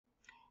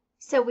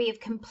So we have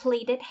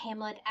completed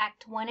Hamlet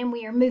Act I and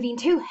we are moving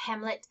to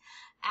Hamlet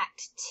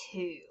Act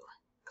II.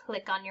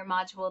 Click on your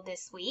module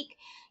this week.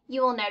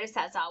 You will notice,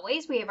 as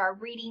always, we have our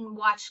reading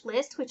watch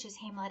list, which is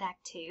Hamlet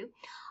Act II.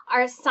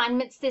 Our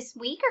assignments this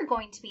week are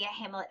going to be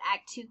a Hamlet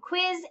Act II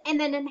quiz and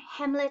then a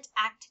Hamlet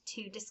Act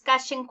II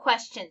discussion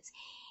questions.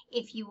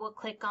 If you will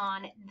click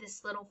on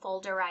this little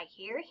folder right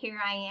here,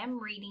 I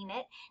am reading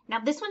it.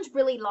 Now this one's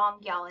really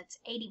long, y'all. It's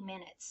 80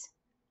 minutes.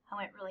 I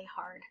went really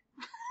hard.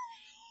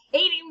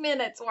 80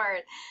 minutes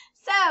worth.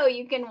 So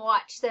you can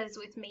watch those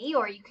with me,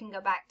 or you can go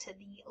back to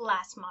the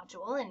last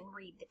module and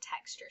read the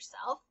text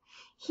yourself.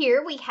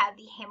 Here we have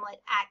the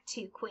Hamlet Act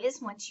II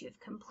quiz once you have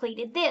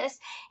completed this,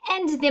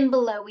 and then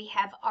below we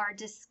have our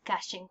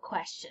discussion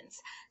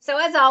questions. So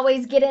as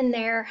always, get in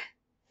there.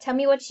 Tell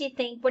me what you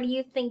think. What are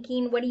you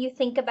thinking? What do you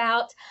think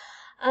about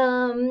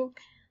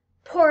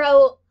poor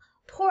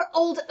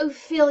old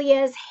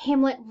Ophelia as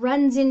Hamlet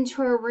runs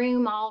into her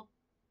room all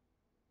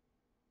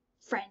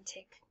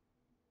frantic.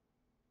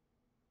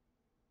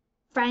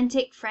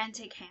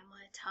 Frantic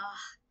Hamlet.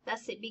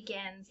 Thus it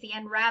begins, the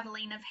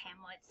unraveling of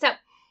Hamlet. So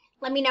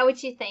let me know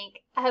what you think.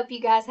 I hope you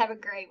guys have a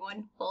great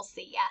one. We'll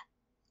see ya.